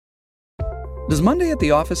Does Monday at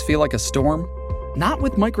the office feel like a storm? Not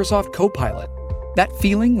with Microsoft Copilot. That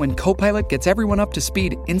feeling when Copilot gets everyone up to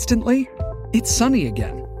speed instantly? It's sunny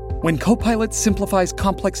again. When Copilot simplifies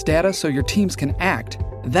complex data so your teams can act,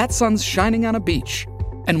 that sun's shining on a beach.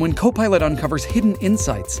 And when Copilot uncovers hidden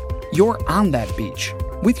insights, you're on that beach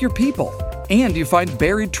with your people, and you find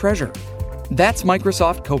buried treasure. That's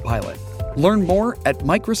Microsoft Copilot. Learn more at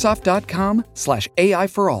Microsoft.com/AI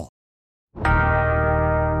for all.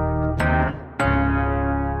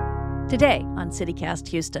 Today on CityCast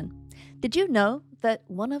Houston, did you know that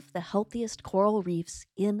one of the healthiest coral reefs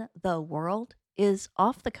in the world is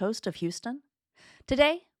off the coast of Houston?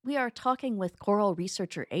 Today, we are talking with coral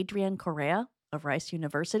researcher Adrienne Correa of Rice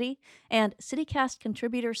University and CityCast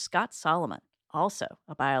contributor Scott Solomon, also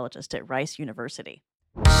a biologist at Rice University.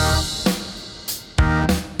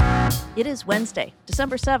 It is Wednesday,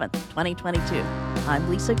 December 7th, 2022. I'm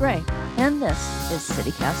Lisa Gray, and this is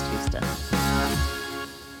CityCast Houston.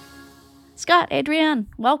 Scott, Adrienne,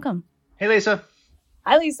 welcome. Hey, Lisa.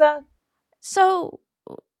 Hi, Lisa. So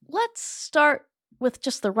let's start with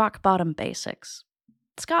just the rock bottom basics.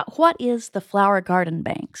 Scott, what is the Flower Garden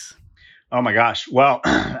Banks? Oh, my gosh. Well,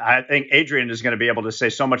 I think Adrienne is going to be able to say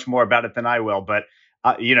so much more about it than I will. But,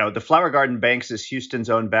 the Flower Garden Banks is Houston's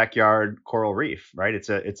own backyard coral reef, right? It's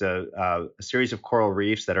a series of coral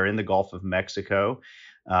reefs that are in the Gulf of Mexico,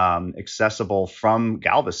 accessible from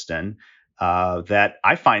Galveston. That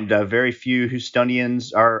I find very few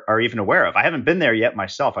Houstonians are even aware of. I haven't been there yet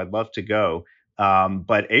myself. I'd love to go.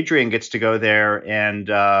 But Adrienne gets to go there and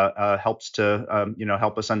helps to,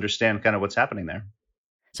 help us understand kind of what's happening there.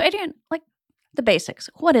 So Adrienne, like the basics,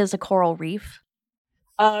 what is a coral reef?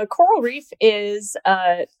 A coral reef is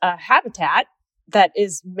a habitat that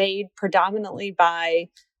is made predominantly by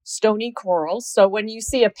stony corals. So when you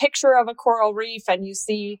see a picture of a coral reef and you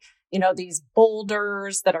see these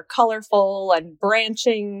boulders that are colorful and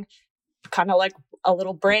branching, kind of like a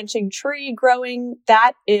little branching tree growing,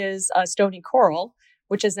 that is a stony coral,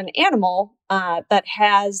 which is an animal that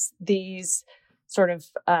has these sort of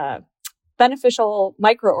beneficial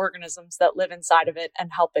microorganisms that live inside of it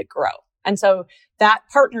and help it grow. And so that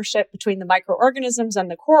partnership between the microorganisms and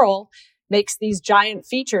the coral makes these giant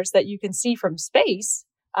features that you can see from space,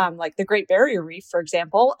 like the Great Barrier Reef, for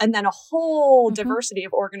example, and then a whole diversity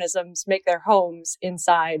of organisms make their homes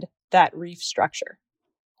inside that reef structure.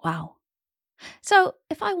 Wow. So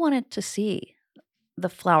if I wanted to see the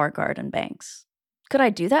Flower Garden Banks, could I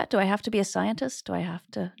do that? Do I have to be a scientist? Do I have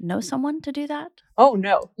to know someone to do that? Oh,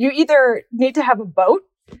 no. You either need to have a boat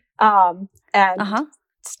and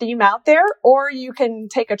steam out there, or you can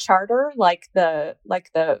take a charter like the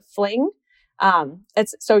Fling.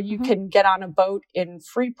 It's so you can get on a boat in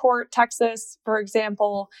Freeport, Texas, for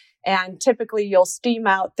example, and typically you'll steam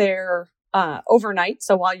out there overnight.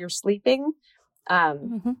 So while you're sleeping,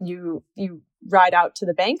 you ride out to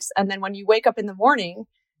the banks, and then when you wake up in the morning,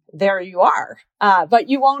 there you are. But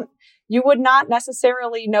you would not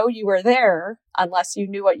necessarily know you were there unless you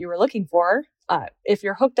knew what you were looking for. If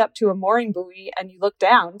you're hooked up to a mooring buoy and you look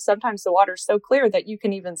down, sometimes the water's so clear that you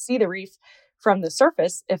can even see the reef from the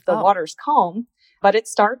surface if the water's calm, but it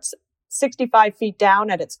starts 65 feet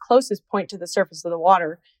down at its closest point to the surface of the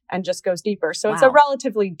water and just goes deeper. So it's a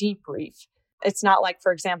relatively deep reef. It's not like,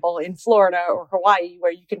 for example, in Florida or Hawaii,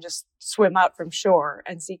 where you can just swim out from shore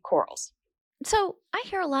and see corals. So I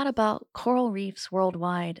hear a lot about coral reefs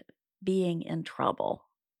worldwide being in trouble.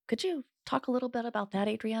 Could you talk a little bit about that,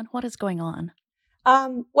 Adrienne? What is going on?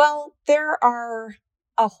 Well, there are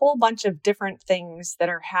a whole bunch of different things that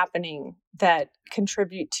are happening that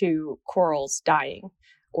contribute to corals dying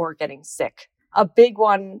or getting sick. A big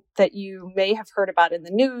one that you may have heard about in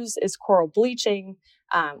the news is coral bleaching,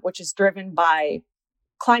 which is driven by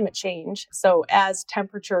climate change. So as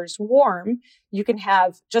temperatures warm, you can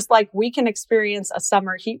have, just like we can experience a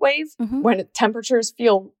summer heat wave when temperatures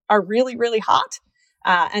are really, really hot,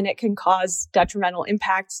 and it can cause detrimental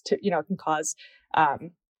impacts to, it can cause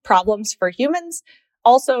problems for humans.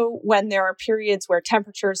 Also, when there are periods where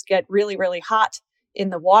temperatures get really, really hot in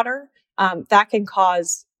the water, that can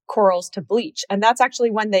cause corals to bleach. And that's actually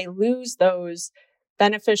when they lose those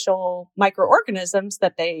beneficial microorganisms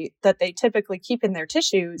that they typically keep in their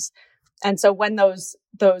tissues. And so when those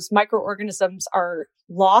microorganisms are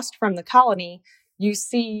lost from the colony, you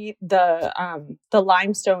see the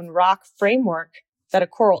limestone rock framework that a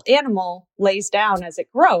coral animal lays down as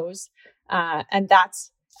it grows, and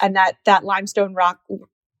that limestone rock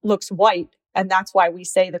looks white, and that's why we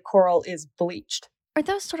say the coral is bleached. Are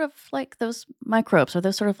those sort of like those microbes? Are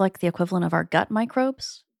those sort of like the equivalent of our gut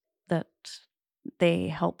microbes that they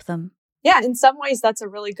help them? Yeah, in some ways that's a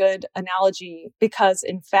really good analogy because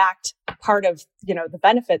in fact, part of, the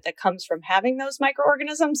benefit that comes from having those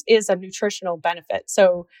microorganisms is a nutritional benefit.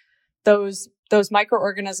 So those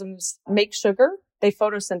microorganisms make sugar. They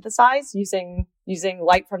photosynthesize using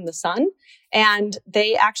light from the sun, and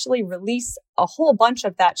they actually release a whole bunch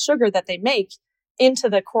of that sugar that they make into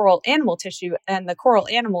the coral animal tissue, and the coral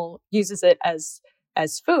animal uses it as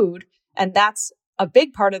food. And that's a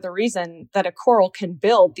big part of the reason that a coral can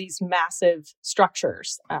build these massive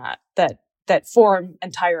structures that form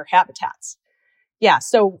entire habitats. Yeah,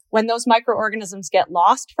 so when those microorganisms get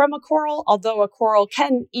lost from a coral, although a coral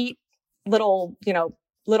can eat little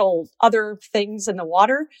other things in the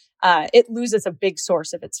water, it loses a big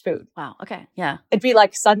source of its food. Wow. Okay. Yeah. It'd be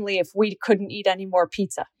like suddenly if we couldn't eat any more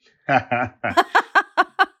pizza.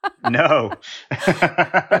 No.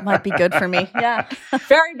 That might be good for me. Yeah.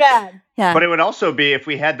 Very bad. Yeah. But it would also be, if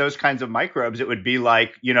we had those kinds of microbes, it would be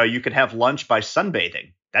like, you could have lunch by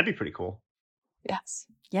sunbathing. That'd be pretty cool. Yes.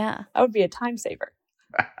 Yeah. That would be a time saver.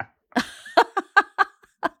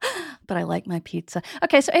 But I like my pizza.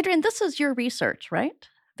 Okay, so Adrienne, this is your research, right?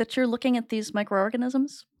 That you're looking at these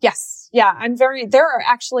microorganisms? Yes. Yeah. There are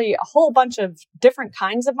actually a whole bunch of different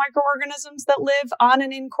kinds of microorganisms that live on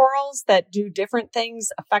and in corals that do different things,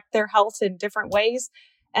 affect their health in different ways.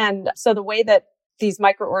 And so the way that these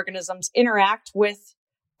microorganisms interact with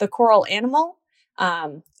the coral animal,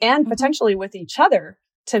 and potentially with each other,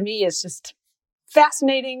 to me is just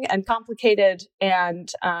fascinating and complicated.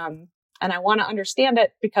 And I want to understand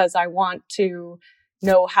it because I want to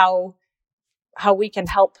know how we can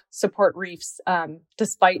help support reefs,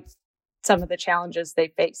 despite some of the challenges they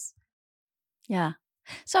face. Yeah.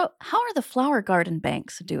 So how are the flower garden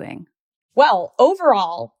banks doing? Well,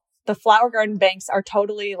 overall, the flower garden banks are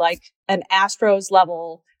totally like an Astros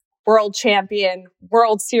level world champion,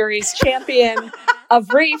 World Series champion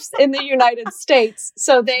of reefs in the United States.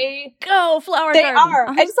 So they go flower they garden.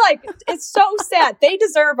 are. It's so sad. They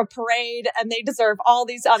deserve a parade and they deserve all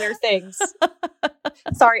these other things.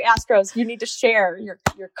 Sorry, Astros, you need to share your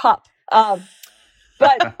cup.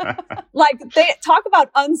 But they talk about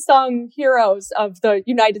unsung heroes of the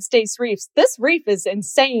United States reefs. This reef is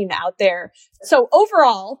insane out there. So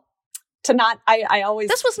overall,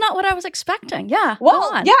 this was not what I was expecting. Yeah.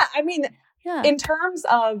 Well, yeah. I mean, yeah. In terms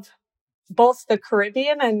of both the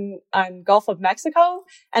Caribbean and Gulf of Mexico,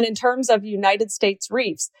 and in terms of United States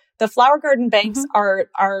reefs, the flower garden banks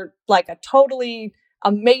are like a totally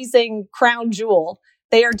amazing crown jewel.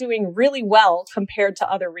 They are doing really well compared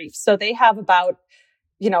to other reefs. So they have about,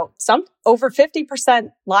 some over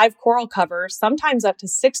 50% live coral cover, sometimes up to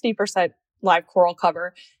 60% live coral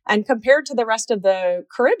cover. And compared to the rest of the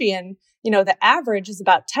Caribbean, the average is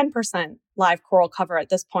about 10% live coral cover at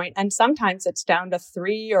this point. And sometimes it's down to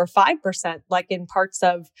 3 or 5%, like in parts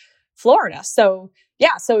of Florida. So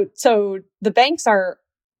yeah, so the banks are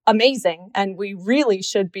amazing and we really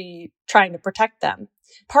should be trying to protect them.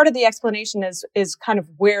 Part of the explanation is kind of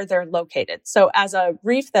where they're located. So as a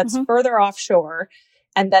reef that's further offshore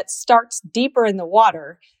and that starts deeper in the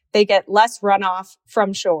water, they get less runoff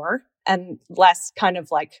from shore and less kind of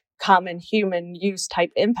like common human use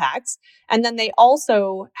type impacts. And then they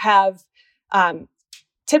also have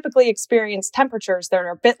typically experienced temperatures that are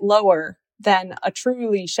a bit lower than a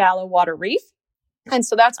truly shallow water reef. And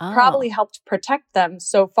so that's probably helped protect them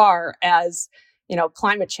so far as,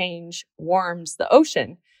 climate change warms the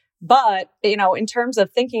ocean. But, in terms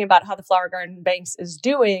of thinking about how the flower garden banks is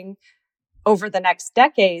doing over the next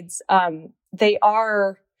decades, they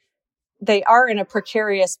are in a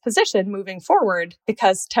precarious position moving forward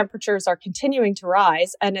because temperatures are continuing to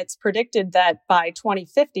rise. And it's predicted that by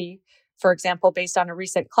 2050, for example, based on a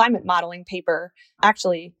recent climate modeling paper,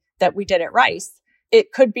 actually, that we did at Rice,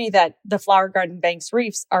 it could be that the flower garden banks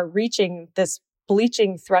reefs are reaching this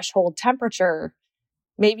bleaching threshold temperature,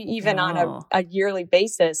 maybe even on a yearly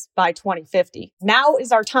basis by 2050. Now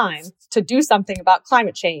is our time to do something about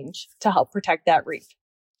climate change to help protect that reef.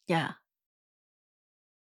 Yeah.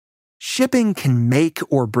 Shipping can make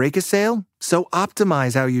or break a sale, so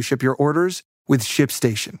optimize how you ship your orders with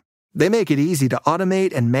ShipStation. They make it easy to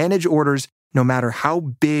automate and manage orders no matter how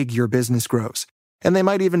big your business grows. And they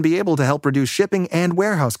might even be able to help reduce shipping and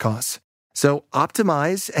warehouse costs. So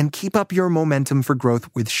optimize and keep up your momentum for growth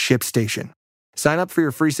with ShipStation. Sign up for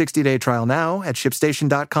your free 60-day trial now at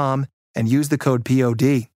ShipStation.com and use the code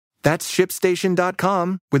POD. That's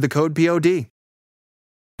ShipStation.com with the code POD.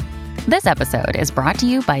 This episode is brought to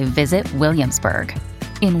you by Visit Williamsburg.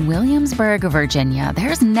 In Williamsburg, Virginia,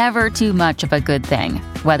 there's never too much of a good thing.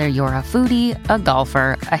 Whether you're a foodie, a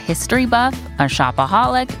golfer, a history buff, a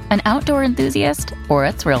shopaholic, an outdoor enthusiast, or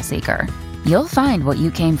a thrill seeker, you'll find what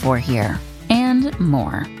you came for here and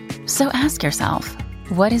more. So ask yourself,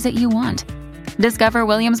 What is it you want? Discover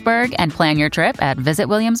Williamsburg and plan your trip at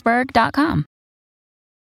visitwilliamsburg.com.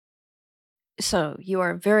 So you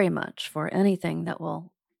are very much for anything that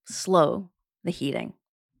will slow the heating.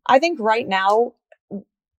 I think right now,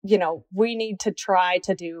 we need to try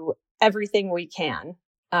to do everything we can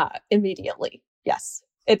immediately. Yes.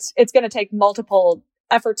 It's going to take multiple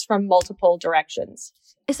efforts from multiple directions.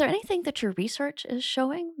 Is there anything that your research is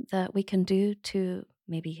showing that we can do to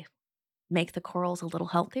maybe make the corals a little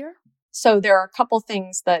healthier? So there are a couple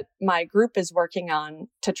things that my group is working on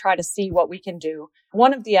to try to see what we can do.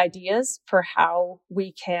 One of the ideas for how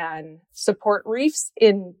we can support reefs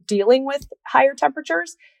in dealing with higher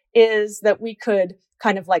temperatures is that we could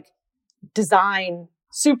kind of like design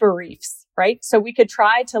super reefs, right? So we could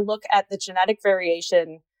try to look at the genetic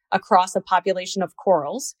variation across a population of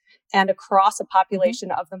corals and across a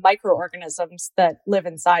population of the microorganisms that live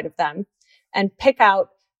inside of them and pick out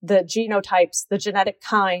the genotypes, the genetic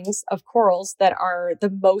kinds of corals that are the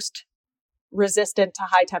most resistant to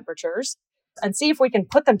high temperatures and see if we can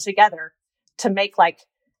put them together to make like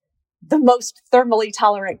the most thermally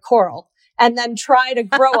tolerant coral and then try to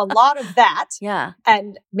grow a lot of that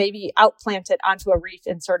and maybe outplant it onto a reef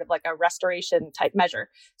in sort of like a restoration type measure.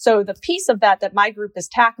 So the piece of that my group is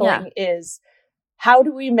tackling is how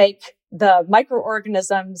do we make the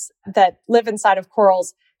microorganisms that live inside of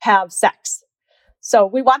corals have sex? So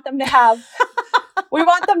we want them to have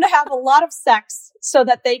a lot of sex so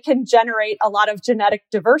that they can generate a lot of genetic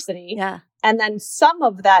diversity. Yeah. And then some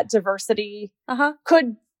of that diversity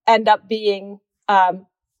could end up being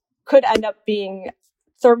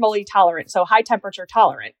thermally tolerant, so high temperature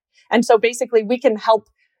tolerant. And so basically we can help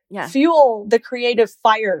fuel the creative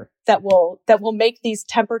fire that will make these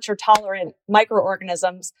temperature tolerant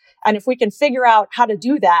microorganisms. And if we can figure out how to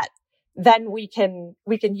do that, then we can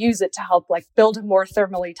use it to help like build a more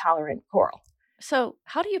thermally tolerant coral. So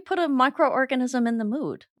how do you put a microorganism in the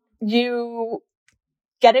mood? You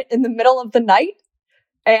get it in the middle of the night,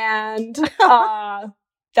 and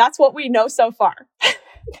that's what we know so far.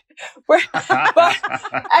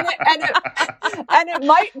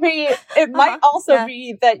 It might also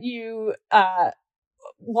be that you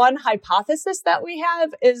one hypothesis that we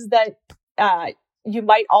have is that you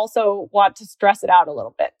might also want to stress it out a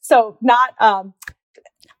little bit. So not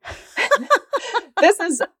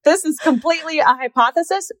this is completely a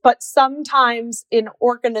hypothesis, but sometimes in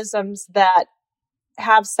organisms that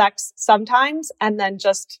have sex sometimes and then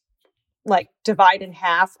just like divide in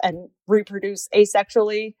half and reproduce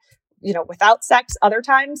asexually, without sex other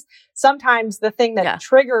times, sometimes the thing that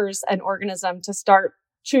triggers an organism to start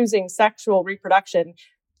choosing sexual reproduction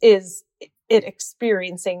is it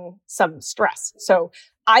experiencing some stress. So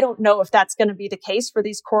I don't know if that's going to be the case for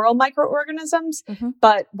these coral microorganisms,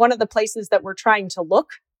 but one of the places that we're trying to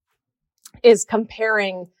look is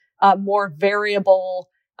comparing a more variable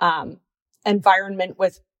environment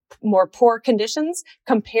with more poor conditions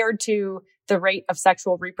compared to the rate of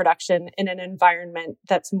sexual reproduction in an environment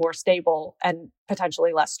that's more stable and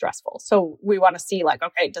potentially less stressful. So we want to see like,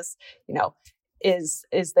 okay, is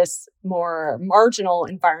this more marginal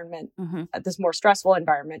environment, this more stressful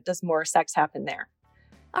environment, does more sex happen there?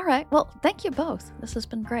 All right. Well, thank you both. This has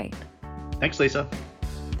been great. Thanks, Lisa.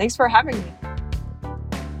 Thanks for having me.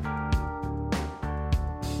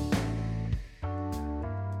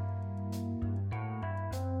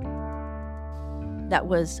 That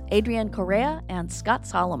was Adrienne Correa and Scott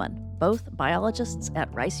Solomon, both biologists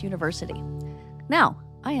at Rice University. Now,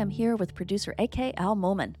 I am here with producer A.K. Al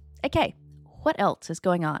Moman. A.K., what else is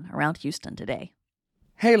going on around Houston today?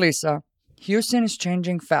 Hey, Lisa. Houston is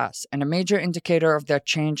changing fast, and a major indicator of that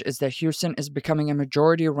change is that Houston is becoming a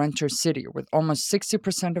majority renter city, with almost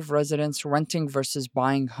 60% of residents renting versus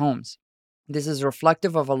buying homes. This is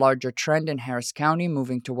reflective of a larger trend in Harris County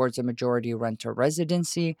moving towards a majority renter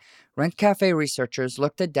residency. Rent Cafe researchers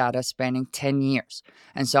looked at data spanning 10 years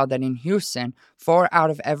and saw that in Houston, 4 out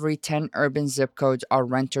of every 10 urban zip codes are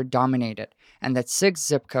renter-dominated, and that 6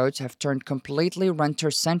 zip codes have turned completely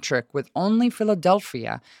renter-centric, with only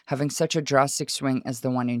Philadelphia having such a drastic swing as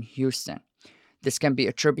the one in Houston. This can be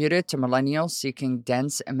attributed to millennials seeking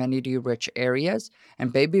dense, amenity-rich areas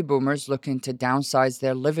and baby boomers looking to downsize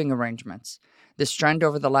their living arrangements. This trend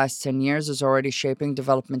over the last 10 years is already shaping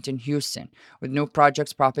development in Houston, with new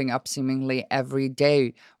projects popping up seemingly every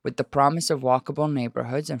day, with the promise of walkable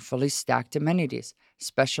neighborhoods and fully stacked amenities,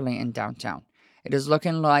 especially in downtown. It is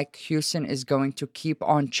looking like Houston is going to keep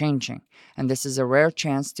on changing, and this is a rare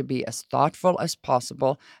chance to be as thoughtful as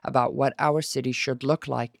possible about what our city should look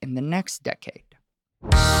like in the next decade.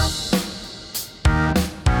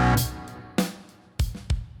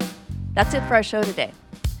 That's it for our show today.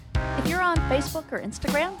 If you're on Facebook or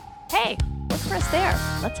Instagram, hey, look for us there.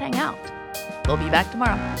 Let's hang out. We'll be back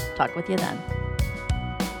tomorrow. Talk with you then.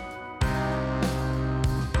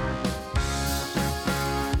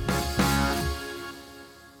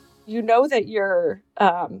 You know that your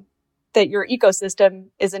ecosystem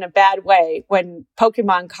is in a bad way when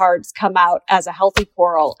Pokemon cards come out as a healthy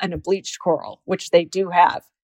coral and a bleached coral, which they do have.